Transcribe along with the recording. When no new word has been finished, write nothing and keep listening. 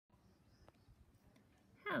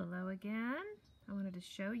Hello again. I wanted to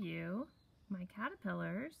show you my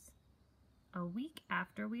caterpillars a week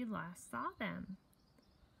after we last saw them.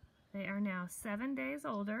 They are now 7 days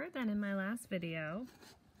older than in my last video.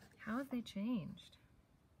 How have they changed?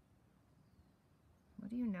 What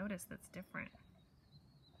do you notice that's different?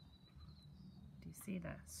 Do you see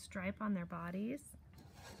the stripe on their bodies?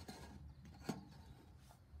 Can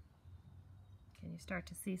you start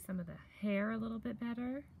to see some of the hair a little bit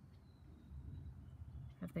better?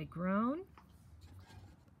 Have they grown?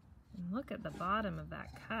 And look at the bottom of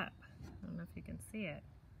that cup. I don't know if you can see it,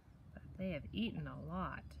 but they have eaten a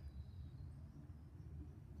lot.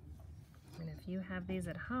 And if you have these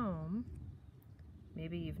at home,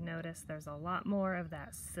 maybe you've noticed there's a lot more of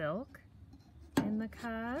that silk in the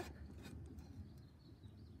cup.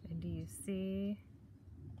 And do you see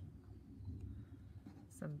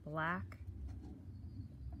some black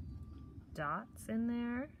dots in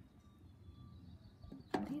there?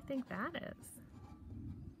 What do you think that is?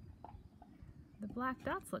 The black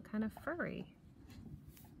dots look kind of furry.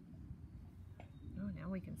 Oh, now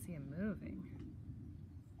we can see them moving.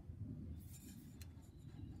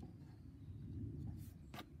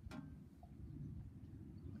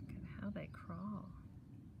 Look at how they crawl.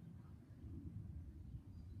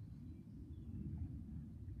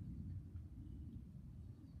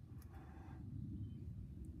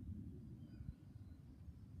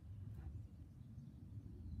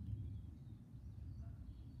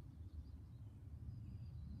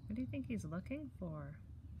 What do you think he's looking for?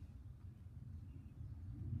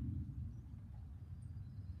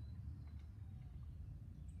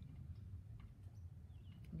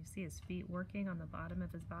 Can you see his feet working on the bottom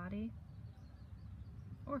of his body?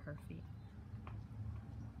 Or her feet?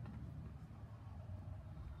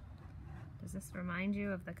 Does this remind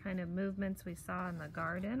you of the kind of movements we saw in the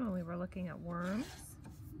garden when we were looking at worms?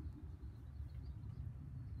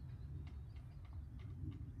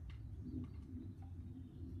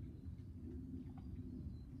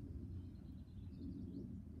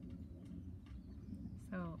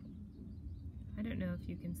 So, I don't know if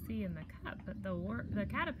you can see in the cup, but the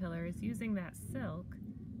caterpillar is using that silk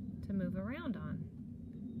to move around on.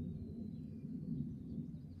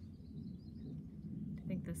 Do you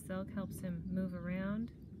think the silk helps him move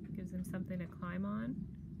around? Gives him something to climb on?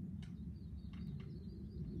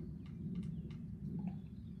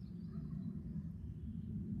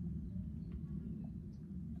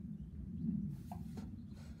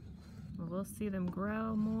 Well, we'll see them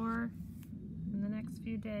grow more in the next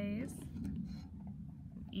few days,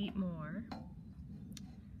 eat more,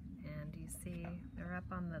 and you see they're up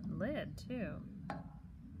on the lid too.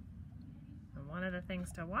 And one of the things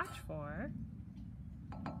to watch for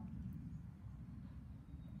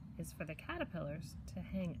is for the caterpillars to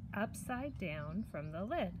hang upside down from the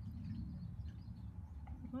lid.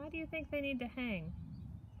 Why do you think they need to hang?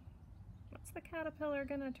 What's the caterpillar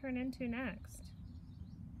going to turn into next?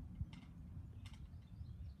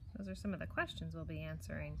 Those are some of the questions we'll be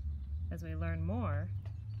answering as we learn more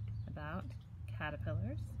about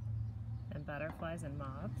caterpillars and butterflies and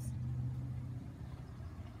moths.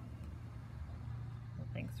 Well,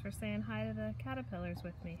 thanks for saying hi to the caterpillars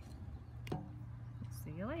with me.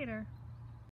 See you later.